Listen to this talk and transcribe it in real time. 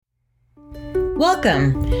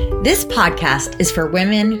Welcome. This podcast is for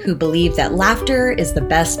women who believe that laughter is the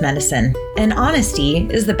best medicine and honesty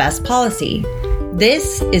is the best policy.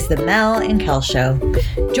 This is the Mel and Kel Show.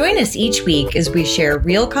 Join us each week as we share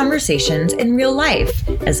real conversations in real life,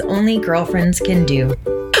 as only girlfriends can do.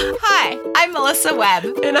 Hi, I'm Melissa Webb.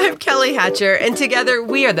 And I'm Kelly Hatcher, and together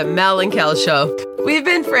we are the Mel and Kel Show. We've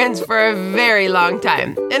been friends for a very long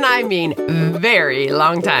time, and I mean very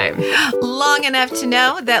long time. Long enough to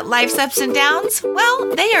know that life's ups and downs,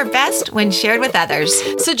 well, they are best when shared with others.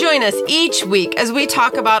 So join us each week as we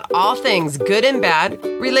talk about all things good and bad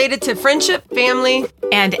related to friendship, family,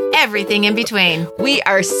 and everything in between. We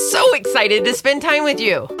are so excited to spend time with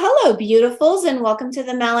you. Hello, beautifuls, and welcome to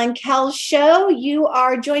the Mel and Kel Show. You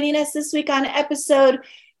are joining us this week on episode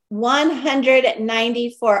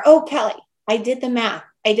 194. Oh, Kelly, I did the math.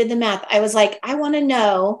 I was like, I want to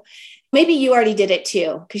know. Maybe you already did it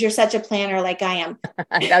too, because you're such a planner like I am.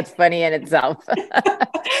 That's funny in itself.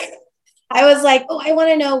 I was like, I want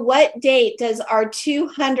to know, what date does our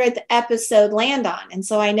 200th episode land on? And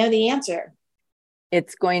so I know the answer.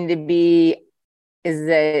 It's going to be, is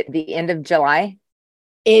it the end of July?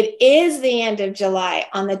 It is the end of July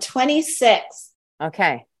on the 26th.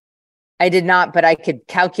 Okay. I did not, but I could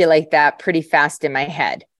calculate that pretty fast in my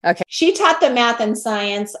head. Okay. She taught the math and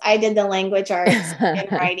science. I did the language arts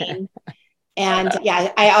and writing. And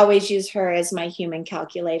yeah, I always use her as my human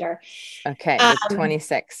calculator. Okay. The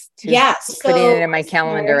 26th. Yes. Putting it in my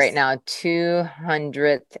calendar right now.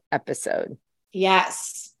 200th episode.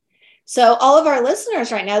 Yes. So all of our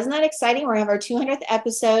listeners right now, isn't that exciting? We're going to have our 200th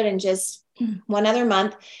episode in just one other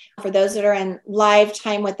month for those that are in live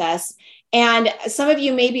time with us. And some of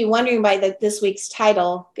you may be wondering by this week's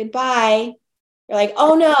title, Goodbye. You're like,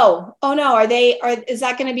 oh no, is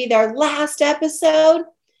that going to be their last episode?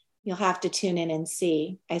 You'll have to tune in and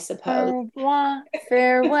see, I suppose. Au revoir,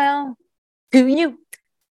 farewell to you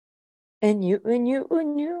and you and you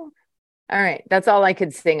and you. All right. That's all I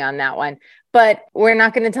could sing on that one. But we're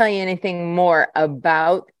not going to tell you anything more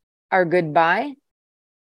about our goodbye.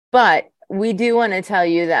 But we do want to tell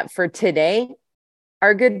you that for today,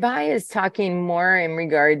 our goodbye is talking more in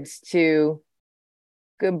regards to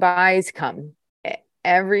goodbyes come.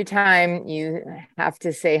 Every time you have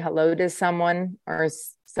to say hello to someone or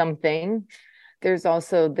something, there's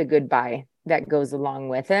also the goodbye that goes along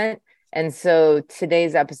with it. And so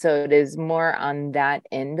today's episode is more on that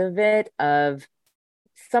end of it, of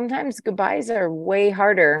sometimes goodbyes are way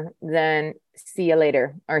harder than see you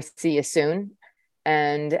later or see you soon.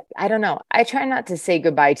 And I don't know, I try not to say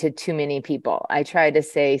goodbye to too many people. I try to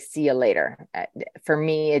say see you later. For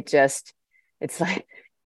me, it's like,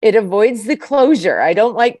 it avoids the closure. I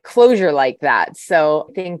don't like closure like that. So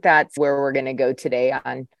I think that's where we're going to go today,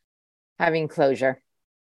 on having closure.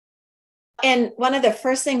 And one of the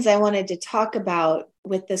first things I wanted to talk about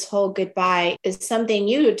with this whole goodbye is something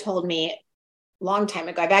you told me a long time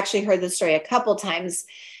ago. I've actually heard this story a couple times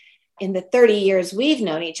in the 30 years we've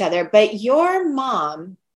known each other, but your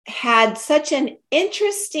mom had such an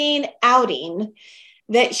interesting outing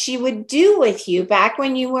that she would do with you back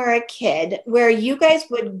when you were a kid, where you guys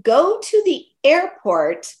would go to the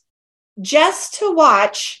airport just to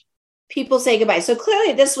watch people say goodbye. So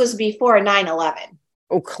clearly this was before 9/11.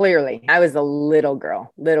 Oh, clearly. I was a little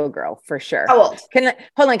girl for sure. How old? Can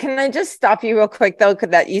I just stop you real quick though? Because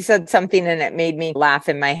that you said something and it made me laugh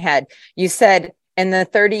in my head. You said in the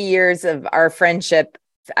 30 years of our friendship,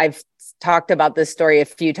 I've talked about this story a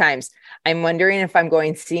few times. I'm wondering if I'm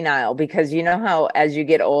going senile, because you know how as you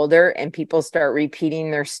get older and people start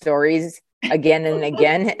repeating their stories again and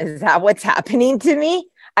again, is that what's happening to me?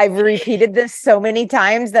 I've repeated this so many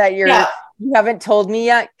times that you haven't told me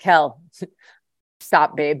yet. Kel,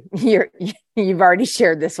 stop, babe. You've already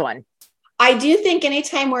shared this one. I do think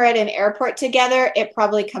anytime we're at an airport together, it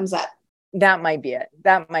probably comes up. That might be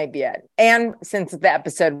it. And since the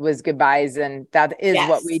episode was goodbyes, and that is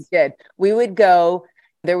what we did, we would go.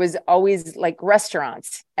 There was always like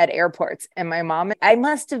restaurants at airports. And my mom, I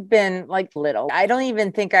must have been like little. I don't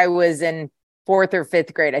even think I was in 4th or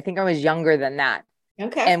 5th grade. I think I was younger than that.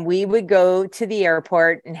 Okay. And we would go to the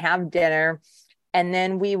airport and have dinner. And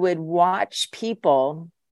then we would watch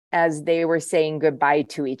people as they were saying goodbye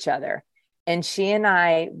to each other. And she and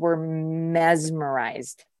I were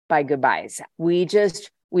mesmerized by goodbyes. We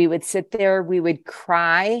would sit there, we would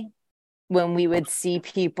cry when we would see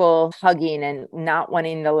people hugging and not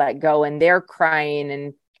wanting to let go, and they're crying,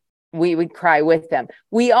 and we would cry with them.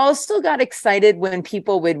 We also got excited when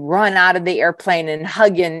people would run out of the airplane and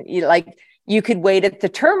hug, and like you could wait at the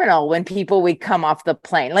terminal when people would come off the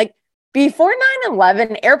plane. Like before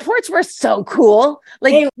 9/11, airports were so cool.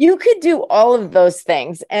 Like you could do all of those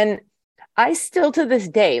things. And I still to this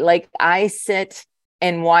day, like I sit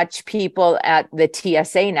and watch people at the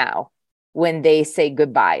TSA now when they say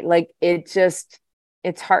goodbye. Like it's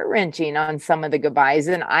heart-wrenching on some of the goodbyes.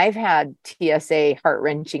 And I've had TSA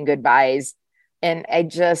heart-wrenching goodbyes. And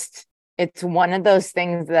it's one of those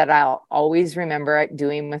things that I'll always remember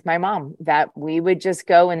doing with my mom, that we would just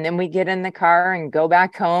go and then we get in the car and go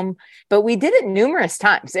back home. But we did it numerous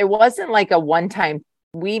times. It wasn't like a one-time.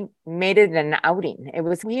 We made it an outing. It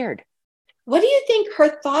was weird. What do you think her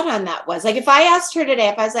thought on that was? Like, if I asked her today,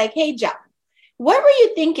 if I was like, hey, Joe, what were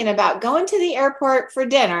you thinking about going to the airport for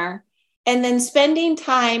dinner and then spending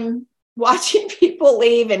time watching people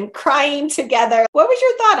leave and crying together? What was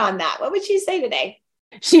your thought on that? What would she say today?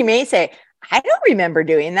 She may say, I don't remember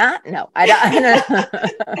doing that. No, I don't.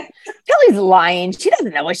 Kelly's lying. She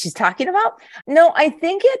doesn't know what she's talking about. No, I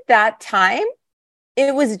think at that time,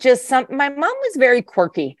 it was just something. My mom was very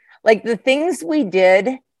quirky. Like the things we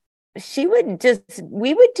did, we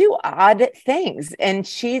would do odd things. And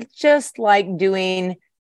she just liked doing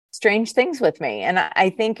strange things with me. And I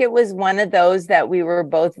think it was one of those that we were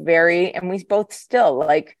both and we both still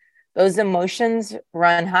like those emotions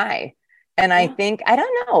run high. And I think, I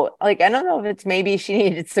don't know if it's maybe she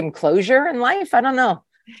needed some closure in life. I don't know.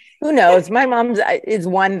 Who knows? My mom is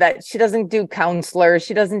one that she doesn't do counselor.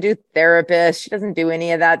 She doesn't do therapist. She doesn't do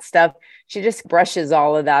any of that stuff. She just brushes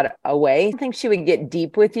all of that away. I think she would get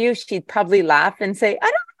deep with you. She'd probably laugh and say, I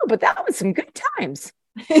don't know, but that was some good times.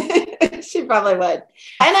 She probably would.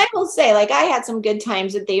 And I will say, like, I had some good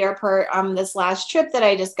times at the airport this last trip that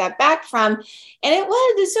I just got back from. And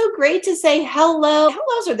it's so great to say hello.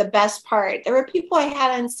 Hellos are the best part. There were people I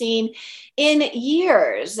hadn't seen in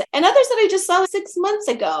years and others that I just saw 6 months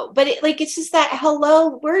ago. But it's just that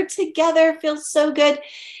hello, we're together, feels so good.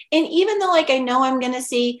 And even though I know I'm going to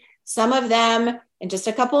see some of them in just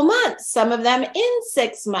a couple months, some of them in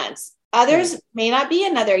 6 months, others may not be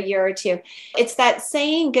another year or two. It's that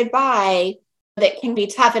saying goodbye that can be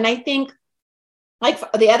tough. And I think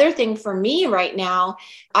the other thing for me right now,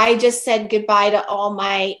 I just said goodbye to all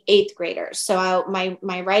my 8th graders. So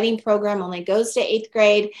my writing program only goes to 8th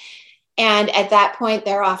grade. And at that point,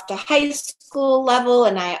 they're off to high school level.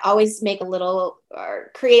 And I always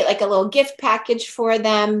create like a little gift package for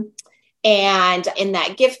them. And in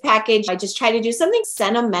that gift package, I just try to do something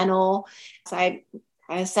sentimental. So I'm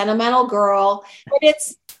a sentimental girl, but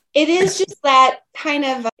it is just that kind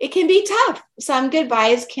of, it can be tough. Some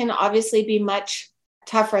goodbyes can obviously be much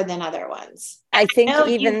tougher than other ones. I think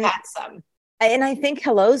even you've had some. And I think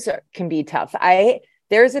hellos can be tough.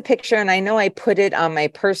 There's a picture, and I know I put it on my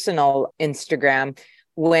personal Instagram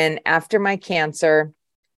when after my cancer,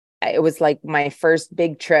 it was like my first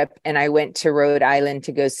big trip, and I went to Rhode Island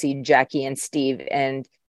to go see Jackie and Steve, and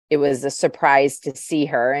it was a surprise to see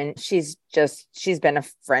her. And she's been a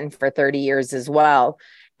friend for 30 years as well.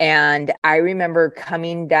 And I remember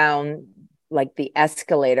coming down like the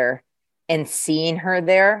escalator and seeing her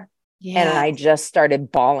there. Yeah. And I just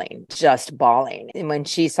started bawling. And when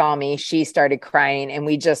she saw me, she started crying, and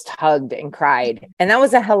we just hugged and cried. And that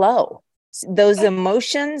was a hello. Those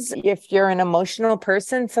emotions, if you're an emotional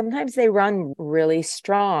person, sometimes they run really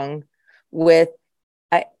strong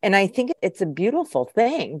and I think it's a beautiful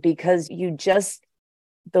thing, because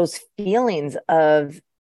those feelings of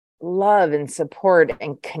love and support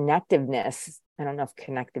and connectiveness. I don't know if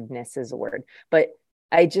connectiveness is a word, but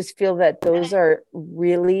I just feel that those are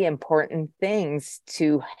really important things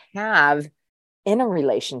to have in a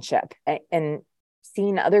relationship, and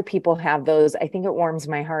seeing other people have those, I think it warms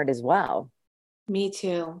my heart as well. Me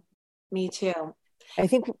too. I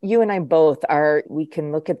think you and I both we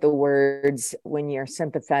can look at the words when you're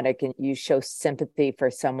sympathetic and you show sympathy for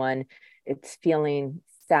someone, it's feeling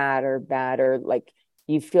sad or bad, or like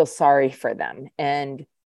you feel sorry for them. And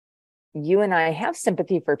you and I have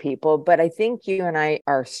sympathy for people, but I think you and I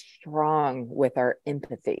are strong with our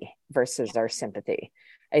empathy versus our sympathy.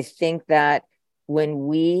 I think that when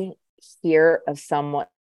we hear of someone,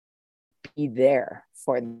 be there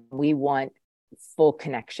for them, we want full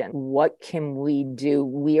connection. What can we do?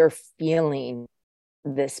 We are feeling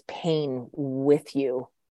this pain with you,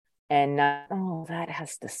 and not, oh, that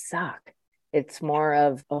has to suck. It's more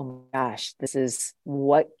of, oh my gosh, this is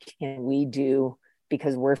what can we do,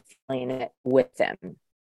 because we're feeling it with them.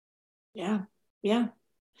 Yeah.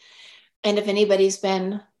 And if anybody's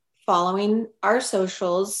been following our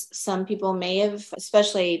socials, some people may have,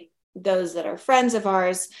 especially those that are friends of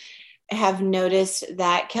ours, have noticed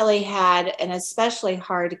that Kelly had an especially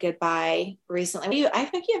hard goodbye recently. I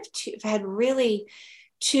think you've had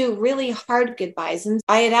two really hard goodbyes. And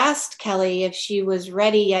I had asked Kelly if she was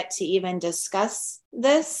ready yet to even discuss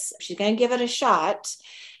this. She's going to give it a shot.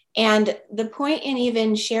 And the point in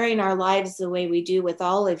even sharing our lives the way we do with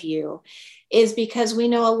all of you is because we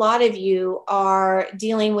know a lot of you are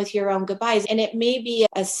dealing with your own goodbyes. And it may be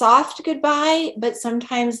a soft goodbye, but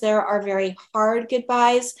sometimes there are very hard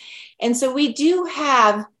goodbyes. And so we do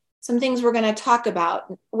have some things we're going to talk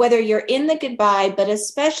about, whether you're in the goodbye, but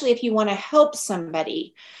especially if you want to help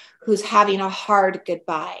somebody who's having a hard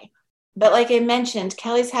goodbye. But like I mentioned,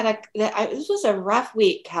 Kelly's had this was a rough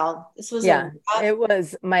week, Kel. This was it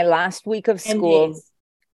was my last week of school.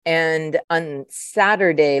 And on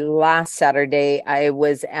last Saturday, I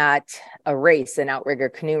was at a race, an outrigger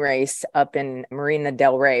canoe race up in Marina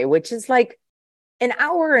del Rey, which is like an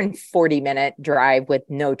hour and 40-minute drive with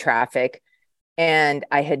no traffic. And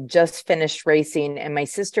I had just finished racing, and my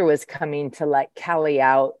sister was coming to let Callie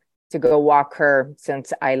out to go walk her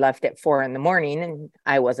since I left at 4 a.m. and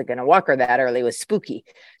I wasn't going to walk her that early. It was spooky.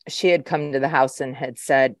 She had come to the house and had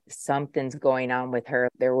said something's going on with her.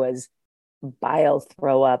 There was bile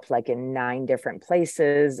throw up like in 9 different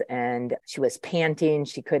places, and she was panting.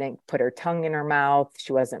 She couldn't put her tongue in her mouth.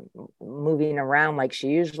 She wasn't moving around like she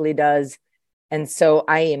usually does. And so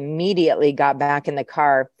I immediately got back in the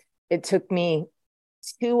car. It took me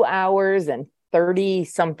 2 hours and 30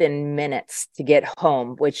 something minutes to get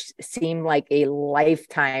home, which seemed like a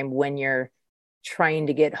lifetime when you're trying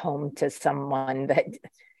to get home to someone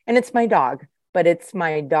and it's my dog, but it's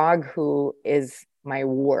my dog who is my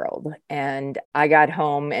world. And I got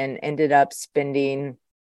home and ended up spending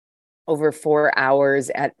over 4 hours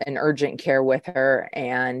at an urgent care with her,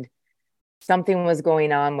 and something was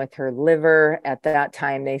going on with her liver at that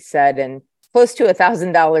time, they said, and close to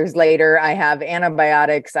 $1,000 later, I have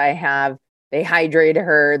antibiotics. They hydrated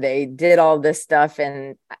her. They did all this stuff.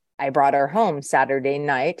 And I brought her home Saturday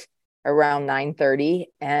night around 9:30.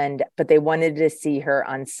 But they wanted to see her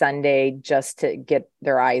on Sunday just to get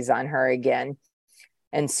their eyes on her again.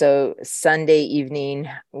 And so Sunday evening,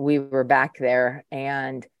 we were back there,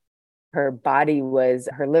 and her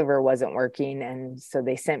liver wasn't working. And so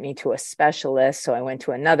they sent me to a specialist. So I went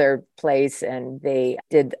to another place, and they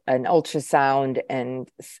did an ultrasound,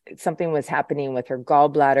 and something was happening with her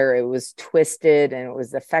gallbladder. It was twisted and it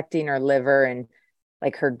was affecting her liver, and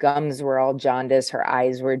like her gums were all jaundice, her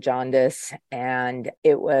eyes were jaundice. And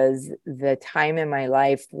it was the time in my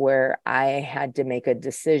life where I had to make a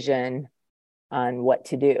decision on what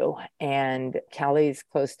to do. And Callie's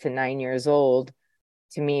close to 9 years old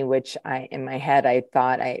to me, which in my head, I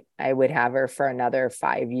thought I would have her for another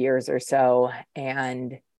 5 years or so.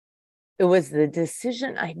 And it was the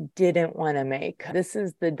decision I didn't want to make. This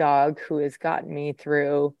is the dog who has gotten me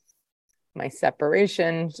through my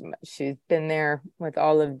separation. She's been there with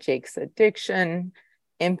all of Jake's addiction,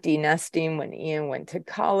 empty nesting when Ian went to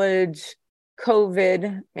college,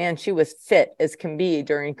 COVID. Man, she was fit as can be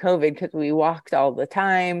during COVID because we walked all the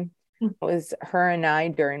time. It was her and I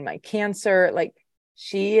during my cancer. Like,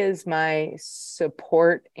 she is my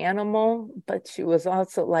support animal, but she was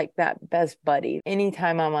also like that best buddy.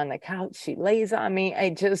 Anytime I'm on the couch, she lays on me.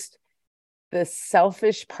 The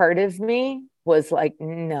selfish part of me was like,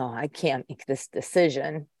 no, I can't make this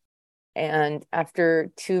decision. And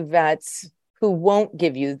after 2 vets who won't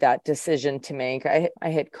give you that decision to make, I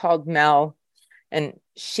had called Mel, and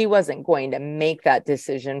she wasn't going to make that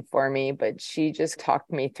decision for me, but she just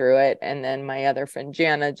talked me through it. And then my other friend,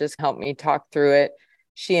 Jana, just helped me talk through it.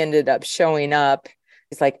 She ended up showing up.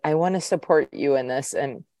 It's like, I want to support you in this.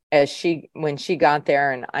 And when she got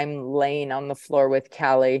there and I'm laying on the floor with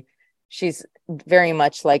Callie, she's very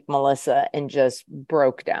much like Melissa and just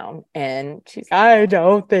broke down. And she's, I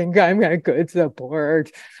don't think I'm a good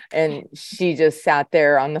support. And she just sat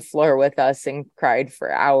there on the floor with us and cried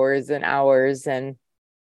for hours and hours. And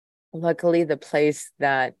luckily, the place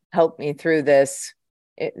that helped me through this,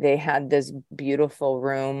 they had this beautiful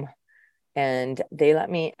room, and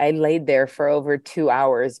I laid there for over 2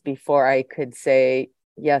 hours before I could say,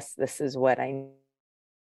 yes, this is what I need.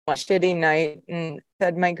 A shitty night, and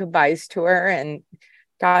said my goodbyes to her, and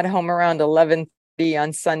got home around 11:30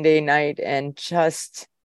 on Sunday night, and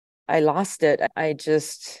I lost it.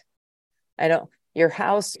 Your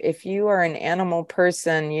house, if you are an animal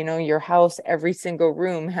person, your house, every single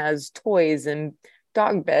room has toys and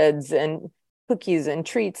dog beds and cookies and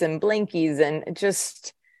treats and blankies, and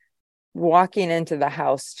just walking into the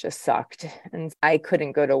house just sucked. And I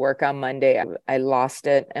couldn't go to work on Monday. I lost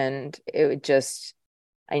it, and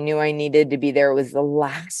I knew I needed to be there. It was the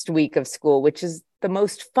last week of school, which is the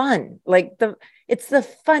most fun. It's the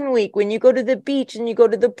fun week when you go to the beach and you go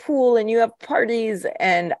to the pool and you have parties.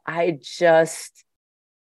 And I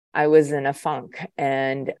was in a funk,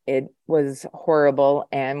 and it was horrible.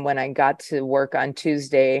 And when I got to work on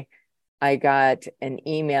Tuesday, I got an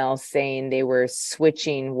email saying they were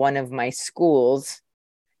switching one of my schools,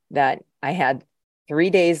 that I had 3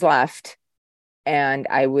 days left and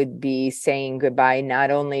I would be saying goodbye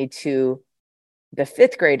not only to the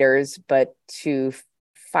fifth graders, but to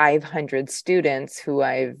 500 students who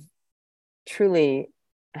I've truly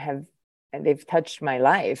have, they've touched my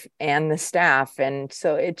life and the staff. And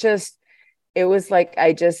so it was like,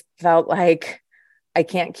 I just felt like I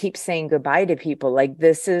can't keep saying goodbye to people. Like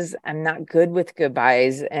I'm not good with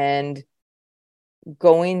goodbyes, and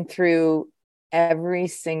going through every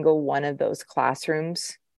single one of those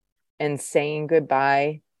classrooms and saying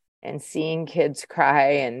goodbye and seeing kids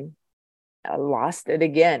cry, and I lost it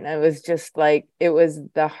again. I was just like, it was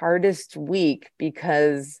the hardest week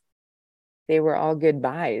because they were all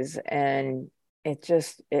goodbyes, and it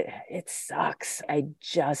sucks. I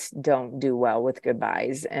just don't do well with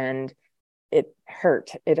goodbyes, and it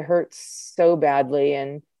hurt so badly.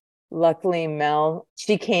 And luckily Mel,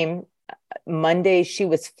 she came Monday. She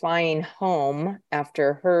was flying home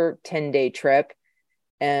after her 10-day trip,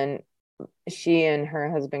 and she and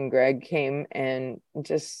her husband Greg came and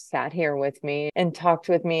just sat here with me and talked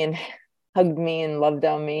with me and hugged me and loved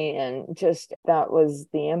on me. And just, that was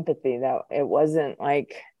the empathy. That it wasn't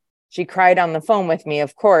like she cried on the phone with me,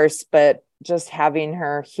 of course, but just having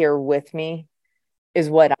her here with me is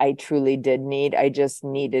what I truly did need. I just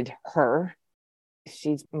needed her.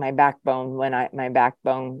 She's my backbone when my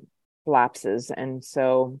backbone collapses. And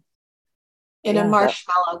so in a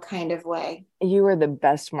marshmallow kind of way. You are the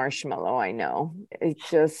best marshmallow I know.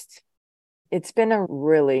 It's been a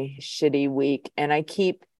really shitty week, and I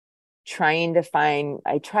keep trying to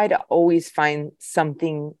I try to always find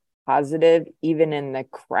something positive, even in the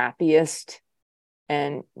crappiest,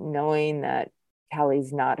 and knowing that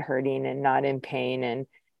Callie's not hurting and not in pain. And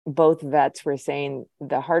both vets were saying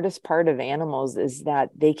the hardest part of animals is that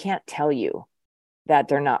they can't tell you that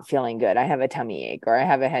they're not feeling good. I have a tummy ache, or I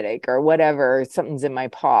have a headache, or whatever, or something's in my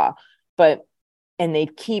paw. And they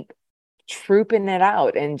keep trooping it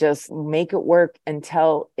out and just make it work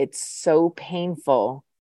until it's so painful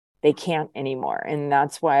they can't anymore. And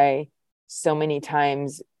that's why so many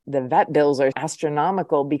times the vet bills are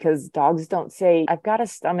astronomical, because dogs don't say, I've got a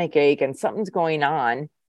stomach ache and something's going on,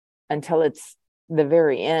 until it's the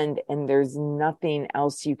very end and there's nothing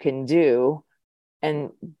else you can do.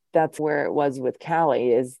 And that's where it was with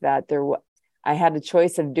Callie, is that I had a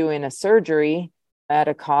choice of doing a surgery at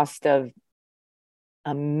a cost of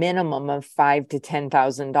a minimum of $5,000 to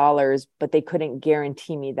 $10,000, but they couldn't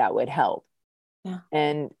guarantee me that would help. Yeah.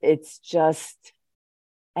 And it's just,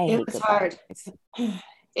 it was hard.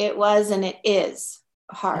 It was, and it is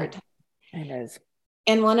hard. It is.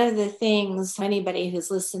 And one of the things, anybody who's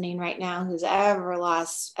listening right now who's ever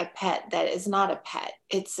lost a pet that is not a pet,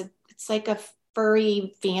 it's like a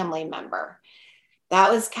furry family member. That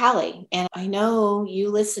was Callie. And I know you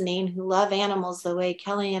listening who love animals the way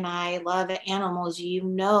Kelly and I love animals, you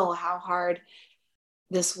know how hard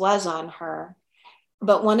this was on her.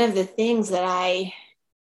 But one of the things that I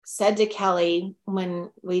said to Kelly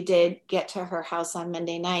when we did get to her house on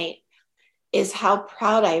Monday night is how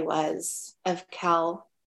proud I was of Kel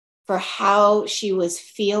for how she was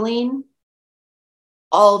feeling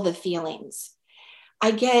all the feelings.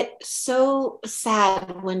 I get so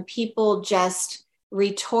sad when people just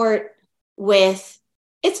retort with,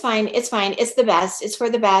 it's fine, it's the best, it's for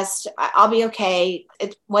the best, I'll be okay,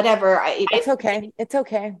 it's whatever. It's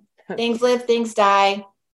okay. Things live, things die.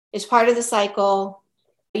 It's part of the cycle.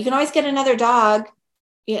 You can always get another dog.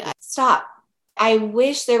 Yeah, stop. I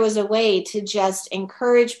wish there was a way to just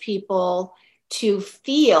encourage people to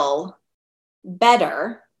feel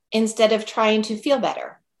better instead of trying to feel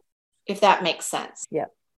better, if that makes sense. Yeah.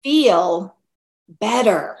 Feel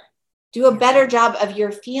better. Do a better job of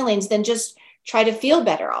your feelings than just try to feel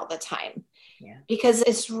better all the time. Yeah. Because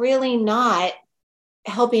it's really not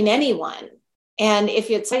helping anyone. And if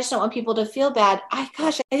I just don't want people to feel bad, I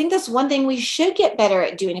think that's one thing we should get better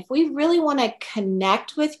at doing. If we really want to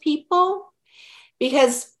connect with people,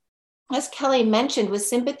 because as Kelly mentioned with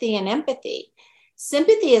sympathy and empathy,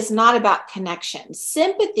 sympathy is not about connection.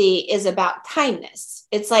 Sympathy is about kindness.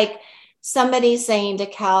 It's like somebody saying to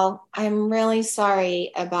Cal, I'm really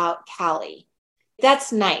sorry about Callie.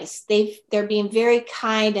 That's nice. They're being very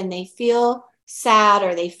kind and they feel sad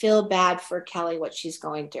or they feel bad for Kelly, what she's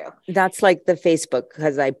going through. That's like the Facebook,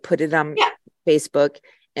 because I put it on Facebook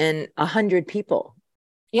and 100 people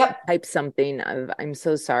type something of, I'm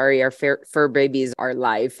so sorry, our fur babies are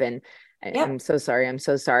life. And I'm so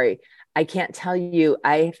sorry. I can't tell you,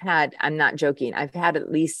 I'm not joking, I've had at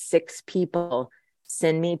least 6 people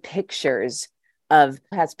send me pictures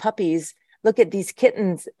has puppies look at these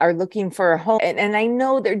kittens are looking for a home. And I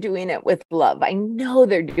know they're doing it with love. I know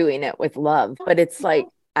they're doing it with love, but it's like,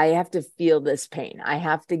 I have to feel this pain. I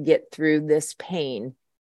have to get through this pain.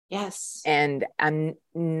 Yes. And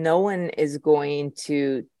no one is going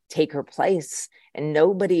to take her place, and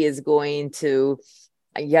nobody is going to,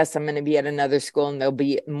 yes, I'm going to be at another school and there'll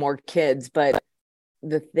be more kids, but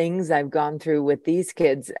the things I've gone through with these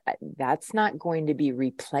kids, that's not going to be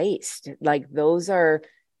replaced. Like, those are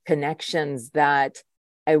connections that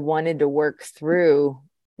I wanted to work through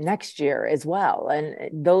next year as well.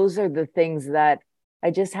 And those are the things that I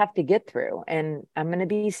just have to get through, and I'm going to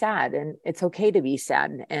be sad, and it's okay to be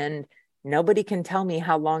sad. And nobody can tell me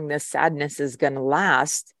how long this sadness is going to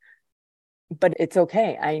last, but it's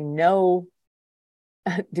okay. I know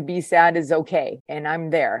to be sad is okay. And I'm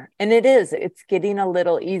there. And it's getting a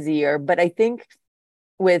little easier. But I think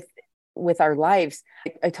with our lives,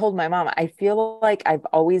 I told my mom, I feel like I've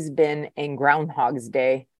always been in Groundhog's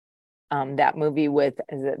Day. That movie with,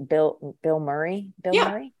 is it Bill Murray?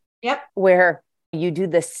 Murray? Yep. Where you do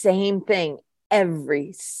the same thing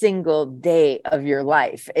every single day of your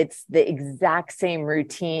life. It's the exact same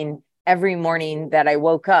routine every morning that I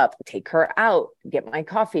woke up, take her out, get my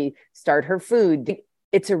coffee, start her food.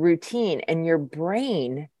 It's a routine, and your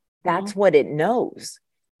brain, that's what it knows.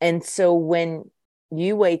 And so when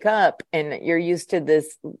you wake up and you're used to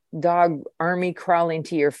this dog army crawling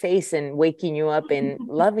to your face and waking you up and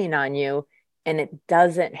loving on you, and it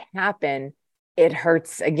doesn't happen, it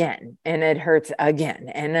hurts again, and it hurts again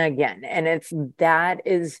and again. And that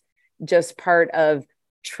is just part of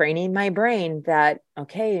training my brain that,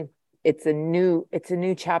 okay, it's a new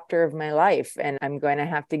chapter of my life, and I'm going to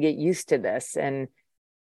have to get used to this. And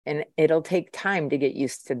it'll take time to get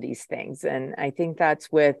used to these things. And I think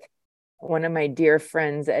that's with one of my dear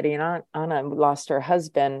friends, Eddie and Anna, lost her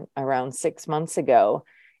husband around 6 months ago.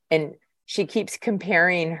 And she keeps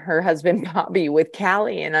comparing her husband, Bobby, with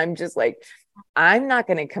Callie. And I'm just like, I'm not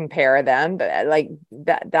going to compare them, but like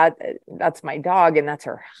that's my dog and that's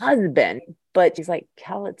her husband. But she's like,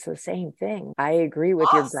 Kel, it's the same thing. I agree with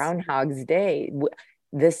your Groundhog's Day.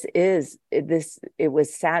 It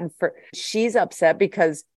was sad she's upset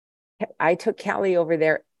because I took Callie over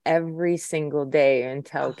there every single day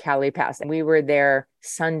until Callie passed. We were there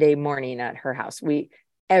Sunday morning at her house.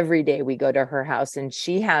 Every day we go to her house, and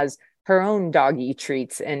she has her own doggy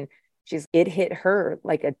treats, and it hit her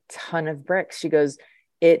like a ton of bricks. She goes,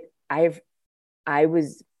 I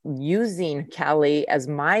was using Callie as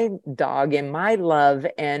my dog and my love.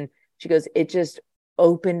 And she goes, it just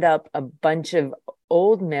opened up a bunch of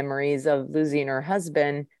old memories of losing her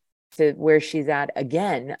husband to where she's at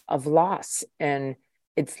again, of loss. And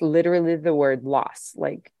it's literally the word loss.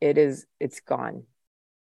 Like it's gone.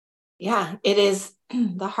 Yeah, it is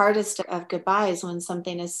the hardest of goodbyes when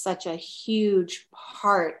something is such a huge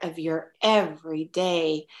part of your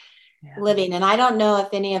everyday living. And I don't know if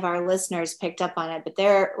any of our listeners picked up on it, but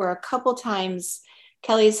there were a couple times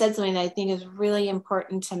Kelly said something that I think is really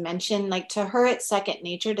important to mention. Like, to her, it's second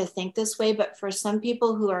nature to think this way. But for some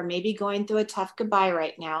people who are maybe going through a tough goodbye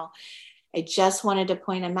right now, I just wanted to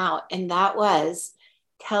point them out. And that was,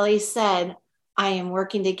 Kelly said, I am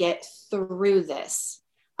working to get through this.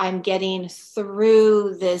 I'm getting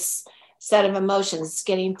through this set of emotions,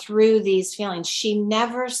 getting through these feelings. She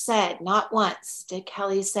never said, not once did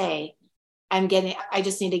Kelly say, I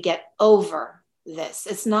just need to get over this.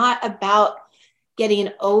 It's not about getting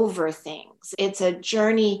over things. It's a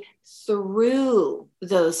journey through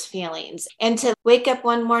those feelings. And to wake up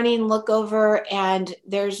one morning, look over, and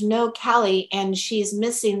there's no Callie, and she's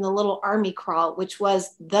missing the little army crawl, which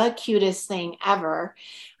was the cutest thing ever.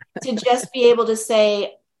 To just be able to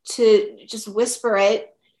say, to just whisper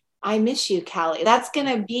it, I miss you, Callie. That's going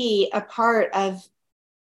to be a part of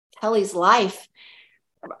Kelly's life,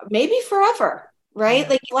 maybe forever. Right?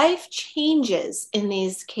 Like, life changes in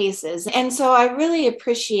these cases. And so I really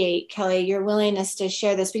appreciate, Kelly, your willingness to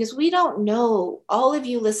share this, because we don't know, all of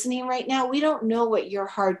you listening right now, we don't know what your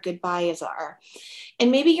hard goodbyes are.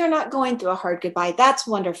 And maybe you're not going through a hard goodbye. That's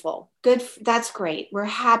wonderful. Good. That's great. We're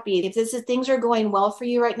happy. If things are going well for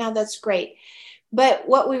you right now, that's great. But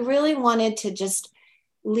what we really wanted to just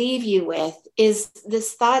leave you with is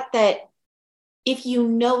this thought that if you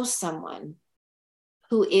know someone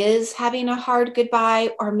who is having a hard goodbye,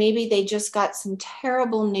 or maybe they just got some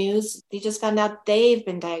terrible news, they just found out they've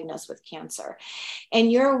been diagnosed with cancer,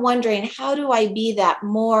 and you're wondering, how do I be that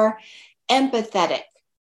more empathetic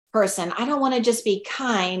person? I don't want to just be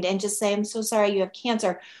kind and just say, I'm so sorry you have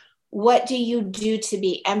cancer. What do you do to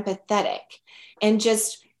be empathetic? And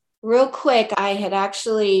just real quick, I had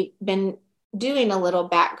actually been doing a little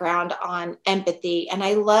background on empathy. And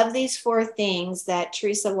I love these 4 things that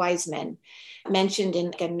Teresa Wiseman mentioned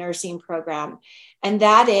in a nursing program. And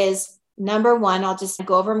that is, number 1, I'll just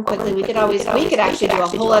go over them quickly. We could actually do a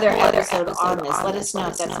whole other episode on this. Let us know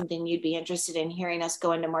if that's something you'd be interested in hearing us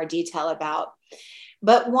go into more detail about.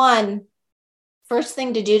 But 1, first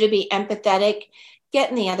thing to do to be empathetic, get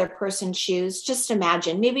in the other person's shoes. Just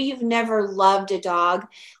imagine, maybe you've never loved a dog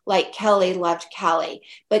like Kelly loved Callie,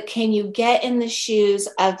 but can you get in the shoes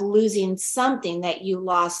of losing something that you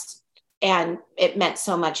lost and it meant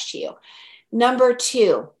so much to you? Number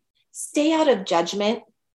 2, stay out of judgment.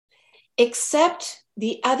 Accept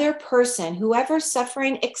the other person, whoever's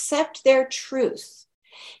suffering, accept their truth.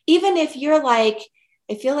 Even if you're like,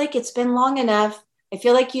 I feel like it's been long enough. I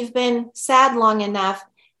feel like you've been sad long enough.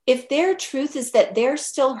 If their truth is that they're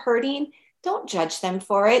still hurting, don't judge them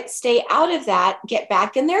for it. Stay out of that. Get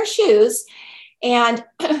back in their shoes. And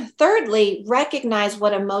thirdly, recognize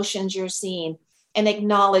what emotions you're seeing and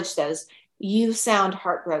acknowledge those. You sound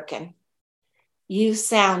heartbroken. You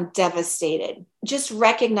sound devastated. Just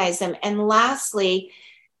recognize them. And lastly,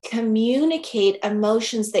 communicate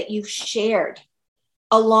emotions that you've shared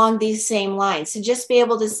along these same lines. So just be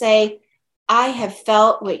able to say, I have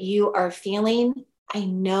felt what you are feeling. I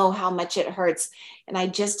know how much it hurts. And I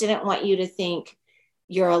just didn't want you to think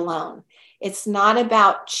you're alone. It's not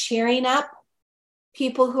about cheering up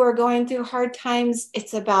people who are going through hard times.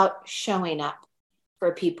 It's about showing up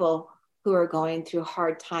for people who are going through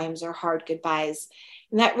hard times or hard goodbyes.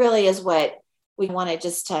 And that really is what we wanted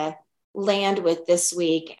just to land with this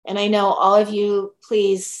week. And I know all of you,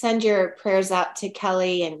 please send your prayers out to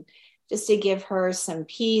Kelly and just to give her some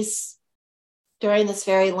peace during this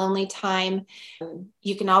very lonely time.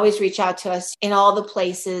 You can always reach out to us in all the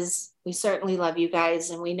places. We certainly love you guys,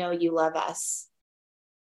 and we know you love us.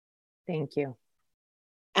 Thank you.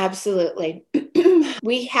 Absolutely.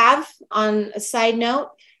 We have, on a side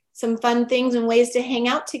note, some fun things and ways to hang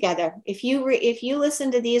out together. If you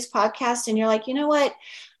listen to these podcasts and you're like, you know what?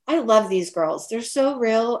 I love these girls. They're so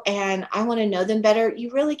real and I want to know them better.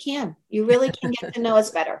 You really can. You really can get to know us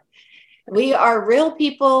better. We are real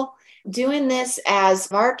people doing this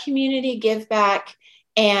as our community give back,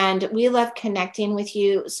 and we love connecting with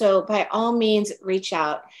you. So by all means, reach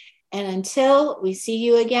out. And until we see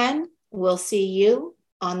you again, we'll see you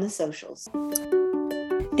on the socials.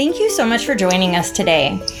 Thank you so much for joining us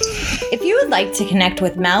today. If you would like to connect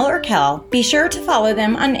with Mel or Kel, be sure to follow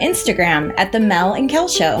them on Instagram at The Mel and Kel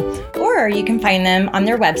Show, or you can find them on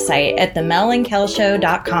their website at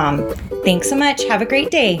themelandkelshow.com. Thanks so much. Have a great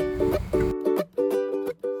day.